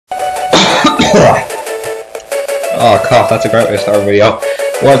Oh, cough, that's a great way to start a video.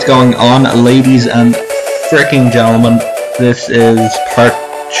 What's going on, ladies and freaking gentlemen? This is part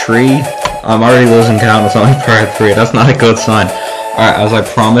 3. I'm already losing count, it's only part 3. That's not a good sign. Alright, as I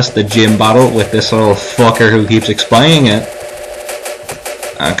promised, the gym battle with this little fucker who keeps explaining it.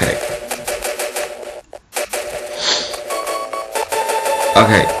 Okay.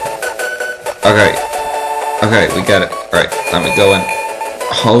 Okay, we get it. Right, let me go in.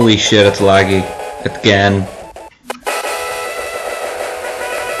 Holy shit, it's laggy. Again.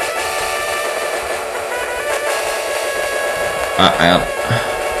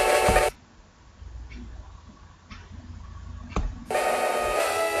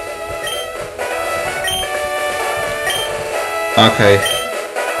 Okay.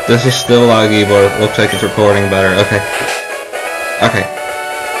 This is still laggy, but it looks like it's recording better. Okay.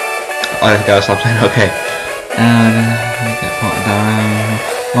 I gotta stop saying okay.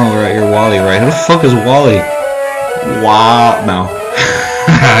 Oh, right, you're Wally, right? Who the fuck is Wally? Wow, no.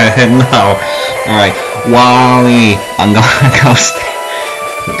 No. Alright, Wally. I'm gonna go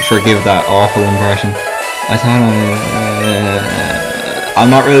forgive that awful impression. I thought I'm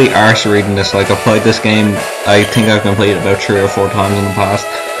not really arse reading this. Like, I've played this game, I think I've completed about 3 or 4 times in the past.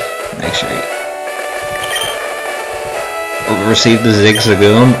 Make sure you receive the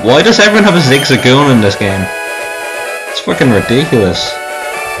Zigzagoon. Why does everyone have a Zigzagoon in this game? It's fucking ridiculous.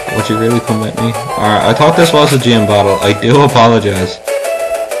 Would you really come with me? Alright, I thought this was a gym battle. I do apologize.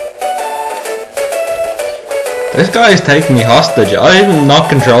 This guy is taking me hostage. I'm not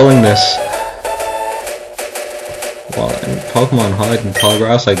controlling this. Well, Pokemon hide in tall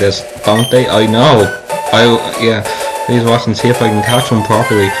grass like this, don't they? I know. Yeah. Please watch and see if I can catch them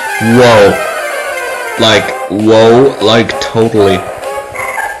properly. Whoa. Whoa, like totally.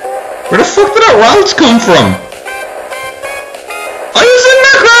 Where the fuck did that Ralts come from? I was in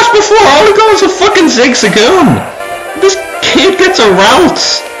that grass before, all I got was a fucking Zigzagoon. This kid gets a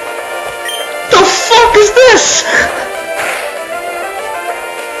Ralts. The fuck is this?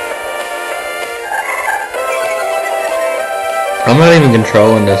 I'm not even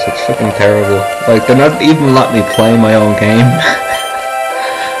controlling this, it's fucking terrible. Like, they're not even letting me play my own game.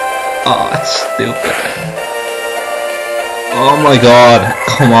 Oh, that's stupid. Oh my god,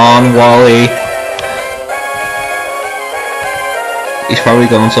 come on, Wally. He's probably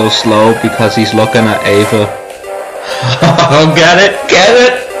going so slow because he's looking at Ava. Oh, get it?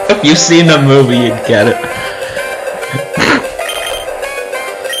 If you've seen the movie, you'd get it.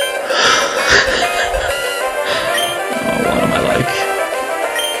 Oh, what am I like?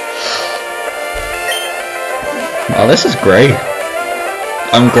 Oh, this is great.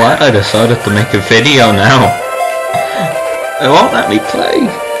 I'm glad I decided to make a video now. It won't let me play.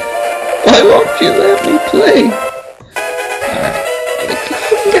 Why won't you let me play? He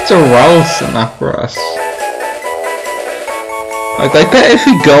fucking gets a Ralts in that grass. Like, I bet if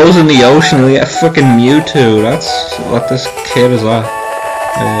he goes in the ocean he'll get fucking Mewtwo. That's what this kid is at.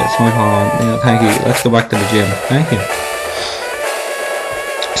 It's my phone. Yeah, thank you. Let's go back to the gym. Thank you.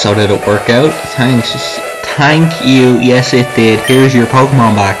 So did it work out? Thanks. Thank you. Yes, it did. Here's your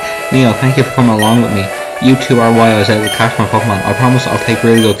Pokemon back. Neil, thank you for coming along with me. You two are why I was able to catch my Pokemon. I promise I'll take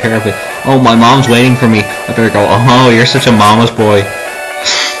really good care of it. Oh, my mom's waiting for me. I better go. Oh, you're such a mama's boy.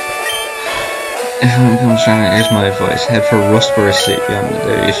 If anyone comes trying, here's my advice. Head for Rustburst City.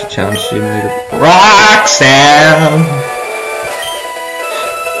 You should challenge gym leader Roxanne!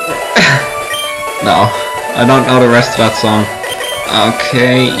 No, I don't know the rest of that song.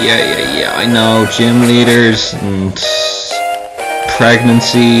 Okay, yeah, I know. Gym leaders and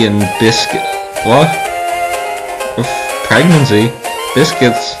pregnancy and biscuit. What? Pregnancy?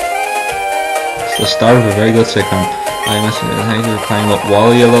 Biscuits? It's the start of a very good sitcom. I must thank you for playing with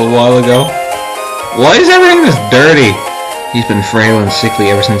Wally a little while ago. Why is everything this dirty? He's been frail and sickly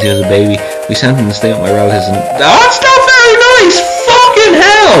ever since he was a baby. We sent him to stay with my relatives and... Oh, that's not very nice! Fucking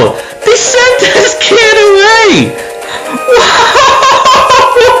hell! They sent this kid away! Wow!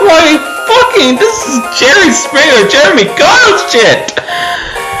 My fucking... This is Jerry Springer, Jeremy Kyle shit!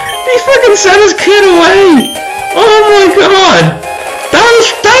 He fucking sent his kid away! Oh my god! That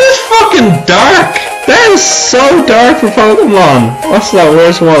is fucking dark! That is so dark for Pokemon! What's that?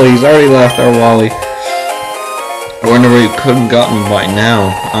 Where's Wally? He's already left our Wally. I wonder if we couldn't gotten by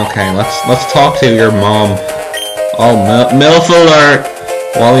now. Okay, let's talk to your mom. Oh, MILF alert!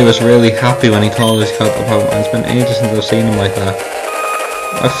 Wally was really happy when he told us he caught the Pokemon. It's been ages since I've seen him like that.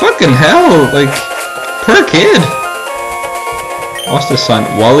 Fucking hell! Like, per kid! What's this sign?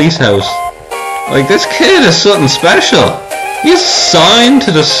 Wally's house. Like, this kid is something special. He's a sign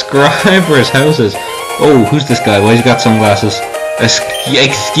to describe where his house is. Oh, who's this guy? Why's he got sunglasses?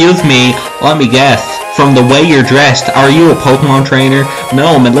 Excuse me, let me guess. From the way you're dressed, are you a Pokemon trainer?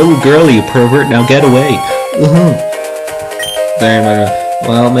 No, I'm a little girl, you pervert. Now get away.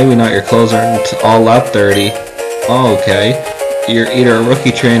 Well, maybe not. Your clothes aren't all that dirty. Oh, okay. You're either a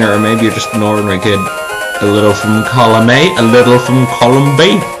rookie trainer or maybe you're just an ordinary kid. A little from column A, a little from column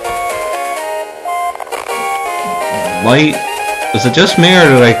B. Was it just me or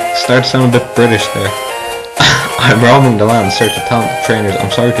did I start to sound a bit British there? I'm roaming the land in search of talented trainers. I'm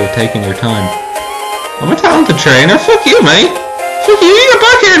sorry to have taken your time. I'm a talented trainer? Fuck you, mate. Fuck you, get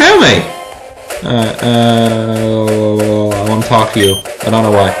back here now, mate. I want to talk to you. I don't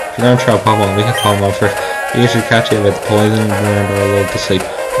know why. If you're going to try Pokemon, we can Pokemon first. You should catch you with the poison and remember I love to sleep.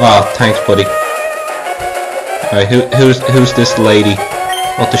 Oh, thanks, buddy. Alright, who's this lady?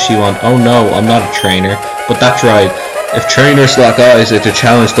 What does she want? Oh no, I'm not a trainer. But that's right. If trainers lack eyes, it's a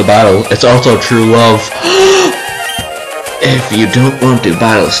challenge to battle. It's also true love. If you don't want to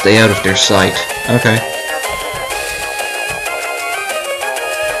battle, stay out of their sight. Okay.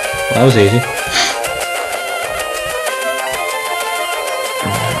 Well, that was easy.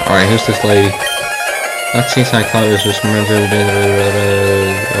 Alright, who's this lady? That seaside clouders just reminds me of the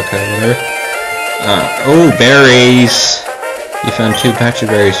okay, whatever. Oh, berries! You found 2 Pecha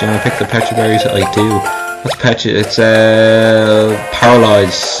berries. Do you want to pick the Pecha berries? I do. What's Pecha? It's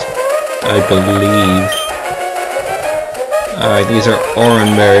paralyze, I believe. Alright, these are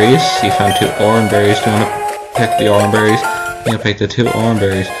orange berries. You found 2 orange berries. Do you want to pick the orange berries? I'm gonna pick the 2 orange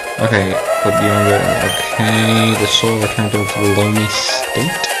berries. Okay, put the orange berries. Okay, the soul returned to its lonely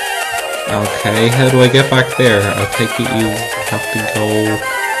state. Okay, how do I get back there? I'll take it you have to go...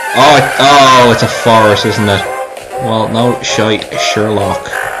 Oh, it's a forest, isn't it? Well, no shite, Sherlock.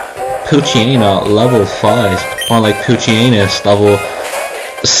 Poochyena, level 5. More like Poochyena, level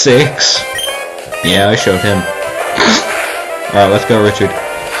 6. Yeah, I showed him. Alright, let's go, Richard.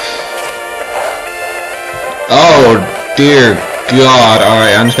 Oh, dear God.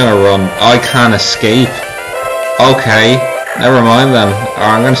 Alright, I'm just gonna run. I can't escape. Okay, never mind then.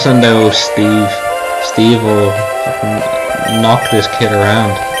 I'm gonna send out Steve. Steve will knock this kid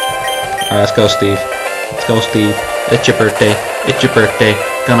around. Alright, let's go, Steve. Let's go, Steve. It's your birthday. It's your birthday.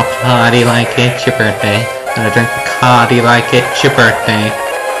 Gonna party like it's your birthday. Gonna drink Bacardi like it's your birthday.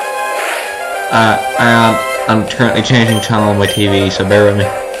 I'm currently changing channel on my TV, so bear with me.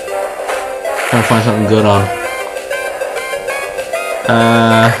 Trying to find something good on.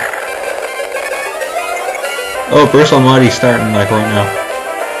 Oh, Bruce Almighty's starting like right now.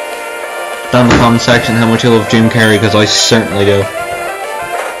 Down in the comment section how much you love Jim Carrey, because I certainly do.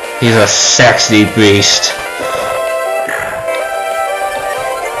 He's a sexy beast.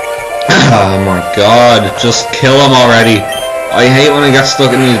 Oh my God, just kill him already. I hate when I get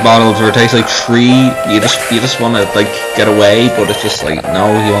stuck in these battles where it takes like 3, you just want to like get away, but it's just like,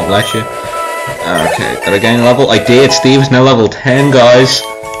 no, he won't let you. Okay, did I gain a level? I did. Steve is now level 10, guys.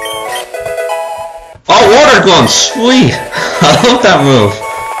 Oh, water gun, sweet. I love that move.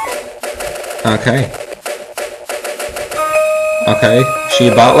 Okay. Okay, she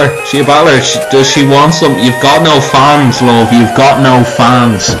a battler. She a battler. Does she want some? You've got no fans, love. You've got no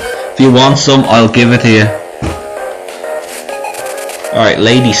fans. If you want some, I'll give it to you. Alright,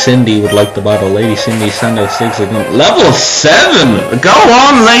 Lady Cindy would like the battle. Lady Cindy, send out 6 again. Level 7! Go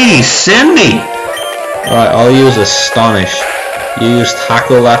on, Lady Cindy! Alright, I'll use Astonish. You use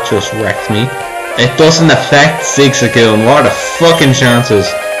Tackle, that just wrecked me. It doesn't affect Zigzagoon. What are the fucking chances?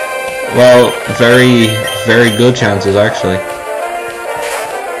 Well, very, very good chances, actually.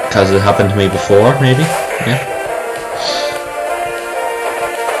 Because it happened to me before, maybe? Yeah.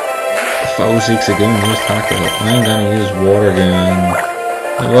 Oh, Zigzagoon, use Tackle. I'm gonna use Water Gun.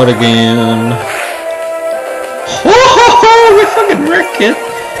 Water Gun. Oh, we fucking wrecked it.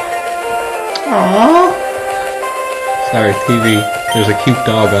 Aww. Sorry, TV. There's a cute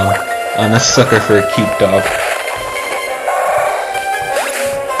dog on. I'm a sucker for a cute dog.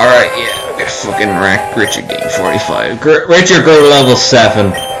 Alright, yeah, we fucking wrecked. Richard gained 45. Richard grew level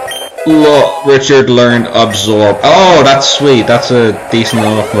 7. Look, Richard learned Absorb. Oh, that's sweet. That's a decent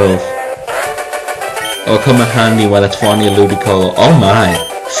enough move. It'll come in handy when it's finally a Ludicolo. Oh my.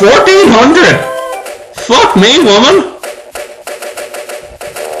 1400! Fuck me, woman!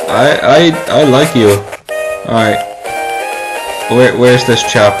 I like you. Alright. Where's this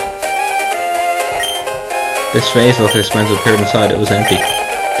chap? This vase looked expensive appeared inside, it was empty.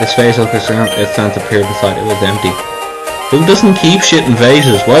 This vase looked expensive appeared inside, it was empty. Who doesn't keep shit in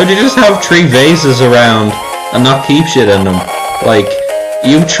vases? Why would you just have 3 vases around and not keep shit in them? Like,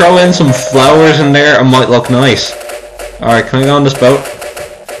 you throw in some flowers in there, it might look nice. Alright, can I go on this boat?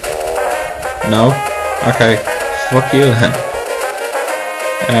 No? Okay. Fuck you then.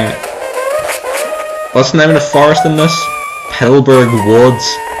 Alright. What's the name of the forest in this? Pillberg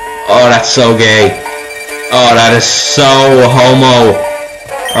Woods. Oh, that's so gay. Oh, that is so homo.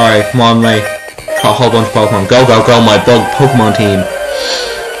 Alright, come on, mate. Caught a whole bunch of Pokemon. Go, go, go, my bug Pokemon team.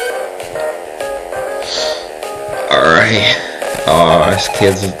 Alright. Oh, this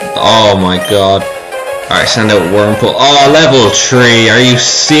kid's... Oh my god. Alright, send out Wurmple. Oh, level 3. Are you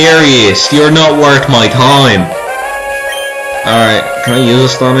serious? You're not worth my time. Alright, can I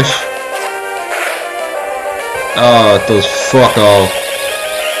use Astonish? Oh, it does fuck all.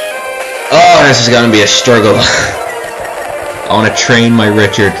 Oh, this is gonna be a struggle. I wanna train my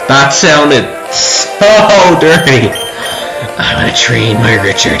Richard. That sounded so dirty. I wanna train my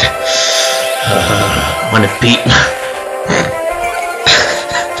Richard. I wanna beat my...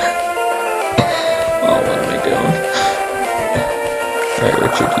 Oh, what am I doing? Alright,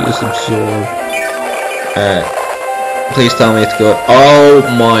 Richard, use Absorb. Alright. Please tell me it's good. Oh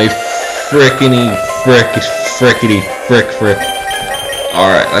my frickity frick.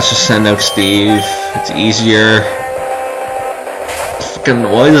 Alright, let's just send out Steve. It's easier. Fucking,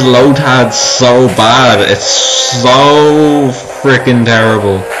 why is Lotad so bad? It's so freaking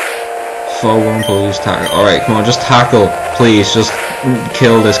terrible. Full Wurmple, use tackle. Alright, come on, just tackle. Please, just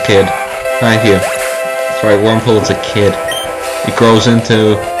kill this kid. Thank you. That's right, Wurmple is a kid. It grows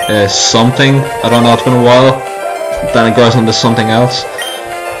into something. I don't know, it's been a while. Then it grows into something else.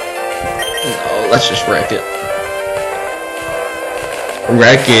 No, let's just wreck it.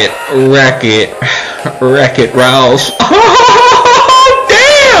 Wreck it, Rouse. Oh,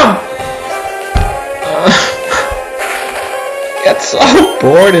 damn! Get so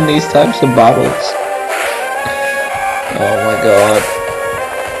bored in these types of battles. Oh my god.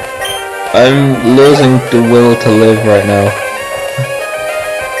 I'm losing the will to live right now.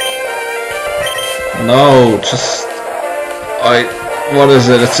 No, just... what is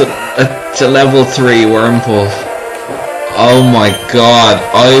it? It's a level 3 Wurmple. Oh my god,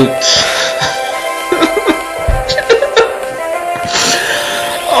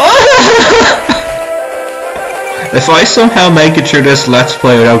 If I somehow make it through this Let's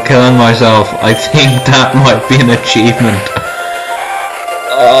Play without killing myself, I think that might be an achievement.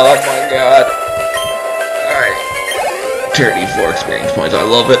 Oh my god. Alright. 34 experience points, I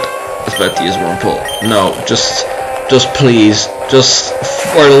love it. I was about to use Wurmple. No, just please, just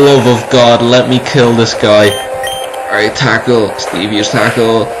for the love of God, let me kill this guy. Alright, tackle. Steve, use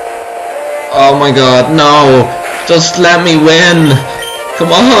tackle. Oh my god, no! Just let me win!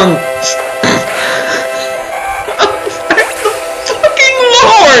 Come on! Fucking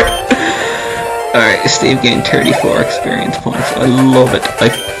Lord! Alright, Steve gained 34 experience points. I love it. I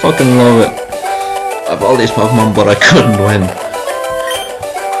fucking love it. I have all these Pokemon, but I couldn't win.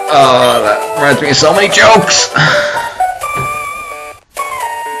 Oh, that reminds me of so many jokes!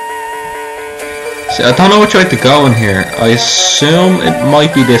 See, I don't know which way to go in here. I assume it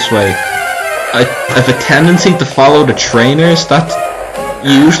might be this way. I have a tendency to follow the trainers. That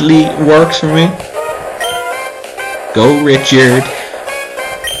usually works for me. Go, Richard.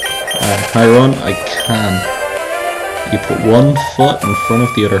 Can I run? I can. You put one foot in front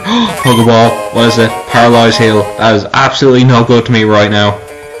of the other. Pokeball. What is it? Paralyze heal. That is absolutely no good to me right now.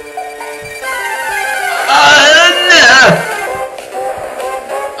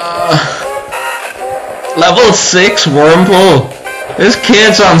 Level 6 Wurmple. This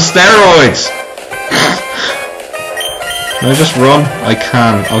kid's on steroids. Can I just run? I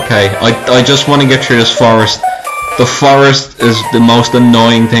can. Okay. I just want to get through this forest. The forest is the most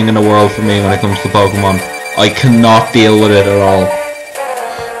annoying thing in the world for me when it comes to Pokemon. I cannot deal with it at all.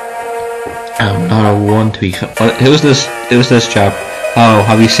 I'm not a one to be... Who's this? Who's this chap? Oh,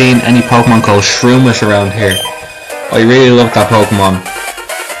 have you seen any Pokemon called Shroomish around here? I really love that Pokemon.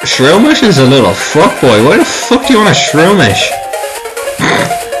 Shroomish is a little fuckboy. Why the fuck do you want a Shroomish?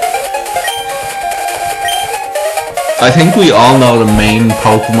 I think we all know the main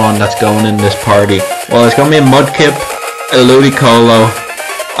Pokemon that's going in this party. Well, it's going to be a Mudkip, a Ludicolo.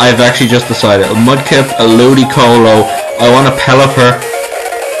 I've actually just decided. A Mudkip, a Ludicolo. I want a Pelipper.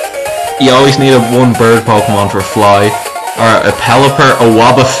 You always need a one bird Pokemon for fly. Or a Pelipper, a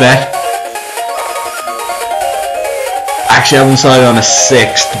Wobbuffet. Actually, I haven't decided on a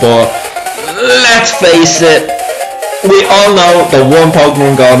 6th, but let's face it. We all know the one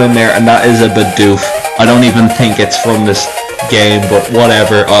Pokemon gone in there, and that is a Bidoof. I don't even think it's from this game, but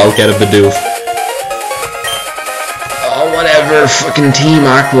whatever, I'll get a Bidoof. Oh, whatever, fucking Team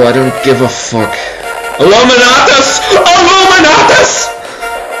Aqua, I don't give a fuck. Illuminatus! Illuminatus!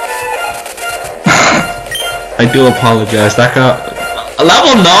 I do apologize, that got... A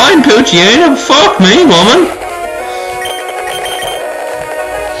level 9 Poochyena? Fuck me, woman!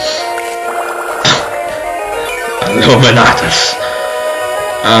 coming at us.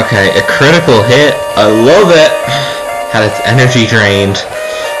 Okay, a critical hit. I love it. Had its energy drained.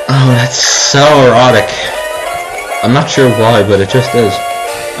 Oh, that's so erotic. I'm not sure why, but it just is.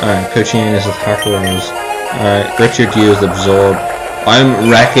 Alright, Pucciana's attack rolls. Alright, Richard used absorb. I'm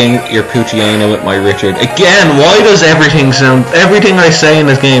wrecking your Pucciana with my Richard. Again, why does everything I say in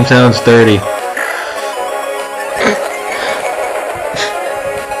this game sounds dirty?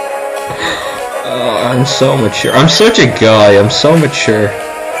 Oh, I'm so mature. I'm such a guy. I'm so mature.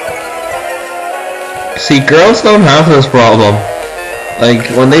 See, girls don't have this problem. Like,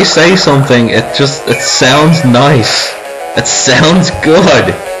 when they say something, it sounds nice. It sounds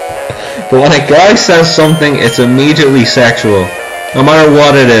good. But when a guy says something, it's immediately sexual. No matter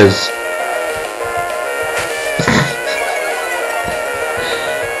what it is.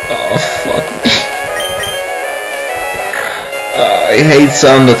 Oh, fuck me. I hate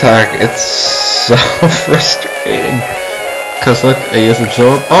sound attack. It's so frustrating. Cause look, I use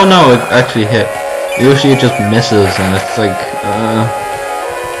absorb. Oh no, it actually hit. Usually it just misses and it's like,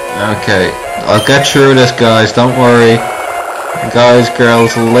 okay. I'll get through this, guys, don't worry. Guys,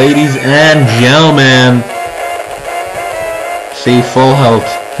 girls, ladies and gentlemen. See, full health.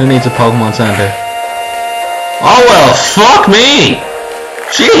 Who needs a Pokemon Center? Oh well, fuck me!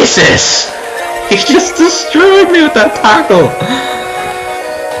 Jesus! He just destroyed me with that tackle!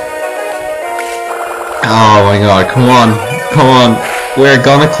 Oh my god, come on. Come on. We're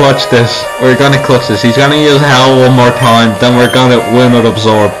gonna clutch this. We're gonna clutch this. He's gonna use Hell one more time, then we're gonna win with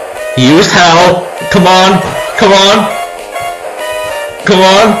Absorb. He used Hell! Come on! Come on! Come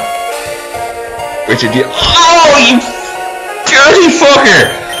on! Richard, you... Oh, you dirty fucker!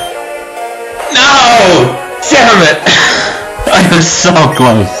 No! Damn it! I was so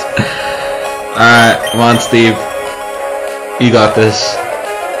close. Alright, come on, Steve. You got this.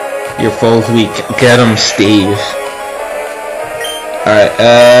 Your foe's weak. Get him, Steve. Alright,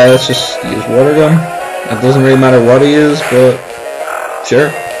 let's just use Water Gun. It doesn't really matter what he is, but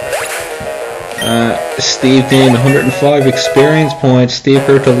sure. Steve gained 105 experience points. Steve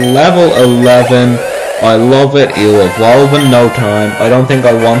grew to level 11. I love it. He'll evolve in no time. I don't think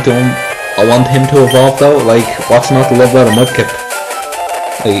I want him to evolve though. Like, what's not to love about a Mudkip?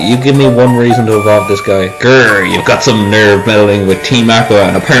 Like, you give me one reason to evolve this guy. Grr, you've got some nerve meddling with Team Aqua,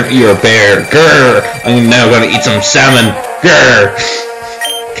 and apparently you're a bear. Grr, I'm now gonna eat some salmon. Grr.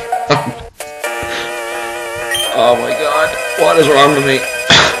 Oh my god, what is wrong with me?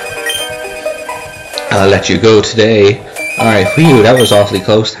 I'll let you go today. Alright, whew, that was awfully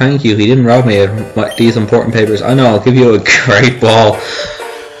close. Thank you, he didn't rob me of these important papers. I know, I'll give you a great ball.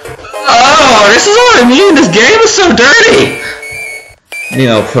 Oh, this is what I mean, this game is so dirty! You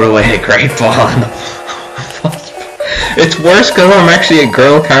know, put away a great ball in the... It's worse because I'm actually a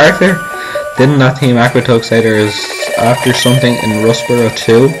girl character. Didn't that Team Aquatoke say there is after something in Rustboro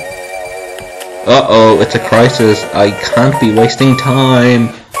 2? Uh-oh, it's a crisis. I can't be wasting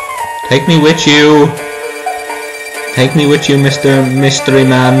time. Take me with you. Take me with you, Mr. Mystery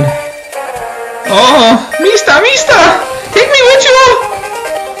Man. Oh, Mista! Take me with you!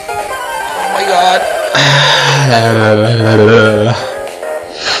 Oh my god.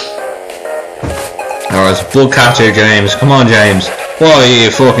 Alright, it's Blood Catcher, James. Come on, James. What,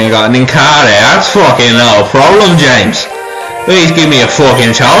 you fucking got an Inkari? That's fucking no problem, James. Please give me a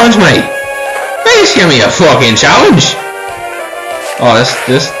fucking challenge, mate. Please give me a fucking challenge. Oh,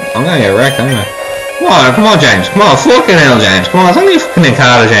 this, I'm gonna get wrecked, aren't I? Come on, James. Come on, fucking hell, James. Come on, it's only a fucking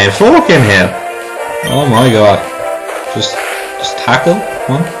Inkari, James. Fucking hell. Oh my god. Just tackle.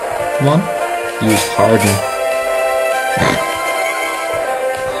 Come on. Use Harden.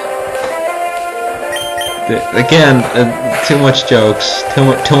 Again, too much jokes.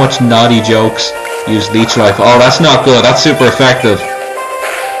 Too much naughty jokes. Use Leech Life. Oh, that's not good. That's super effective.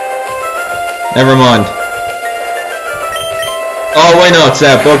 Never mind. Oh wait, no, it's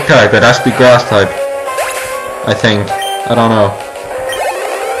that bug character. It has to be grass type. I think. I don't know.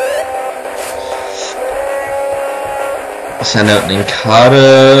 Send out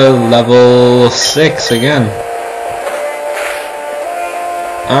Ninkata level 6 again.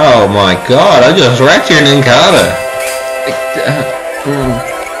 Oh my god, I just wrecked your Ninkata.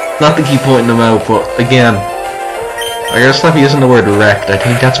 Not to keep pointing them out, but again, I gotta stop using the word wrecked. I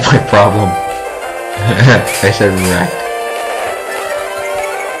think that's my problem. I said wrecked.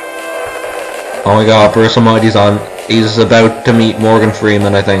 Oh my god, Bruce Almighty's on. He's about to meet Morgan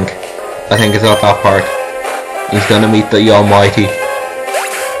Freeman, I think. I think it's at that part. He's gonna meet the Almighty.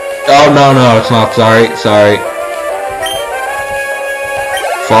 Oh no, it's not. Sorry.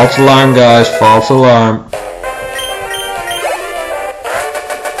 False alarm, guys. False alarm.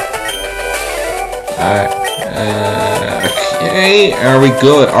 Alright. Okay, are we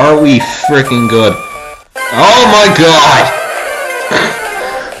good? Are we freaking good? Oh my god!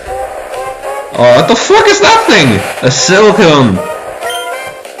 Oh, what the fuck is that thing? A silicone.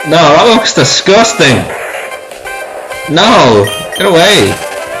 No, that looks disgusting. No, get away.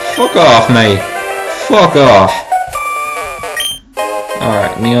 Fuck off, mate. Fuck off.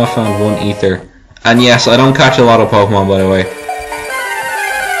 Alright, Neo found one ether. And yes, I don't catch a lot of Pokemon, by the way.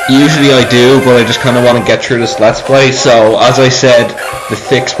 Usually I do, but I just kind of want to get through this Let's Play. So, as I said, the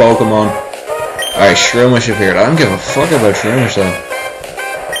fixed Pokemon. Alright, Shroomish appeared. I don't give a fuck about Shroomish though.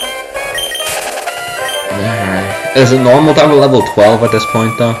 Alright. Is it normal to have a level 12 at this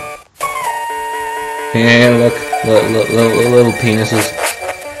point though? Yeah, look. Little penises.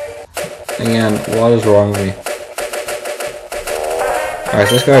 Again, what is wrong with me? Alright,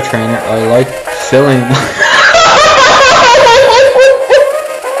 so let's go to trainer. I like filling...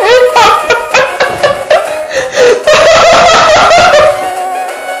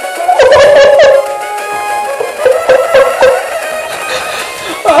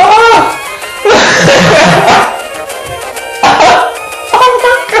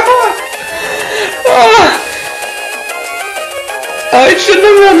 I shouldn't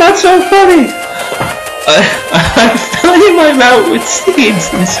have done that, so funny! I'm filling my mouth with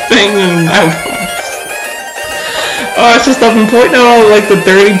seeds and spitting them out. Oh, it's just I've been pointing out all like the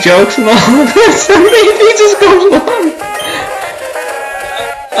dirty jokes and all of this, and maybe he just goes along.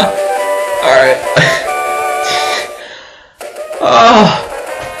 Alright. Oh.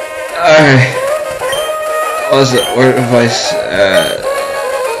 Alright. What was it? Word advice?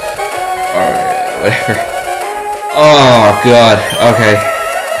 Alright, whatever. Oh god, okay.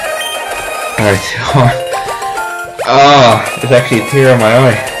 Alright, oh, there's actually a tear in my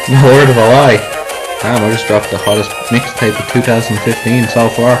eye. No word of a lie. Damn, I just dropped the hottest mixtape of 2015 so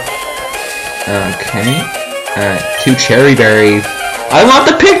far. Okay. 2 cherry berries. I want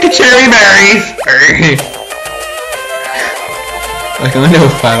to pick the cherry berries! Like, I'm gonna do a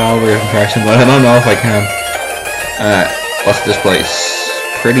Fat Albert impression, but I don't know if I can. What's this place?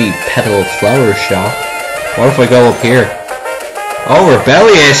 Pretty Petal Flower Shop. What if I go up here? Oh,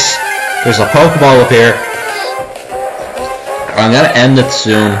 rebellious! There's a Pokeball up here. I'm gonna end it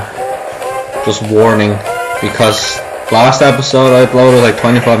soon. Just warning. Because last episode I uploaded like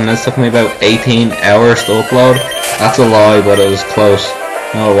 25 minutes. Took me about 18 hours to upload. That's a lie, but it was close.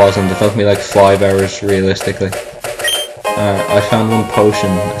 No, it wasn't. It took me like 5 hours realistically. I found one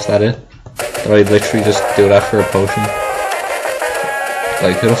potion. Is that it? Did I literally just do that for a potion?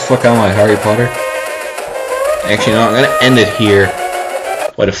 Like, who the fuck am I, Harry Potter? Actually, no, I'm gonna end it here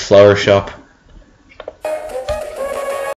by the flower shop.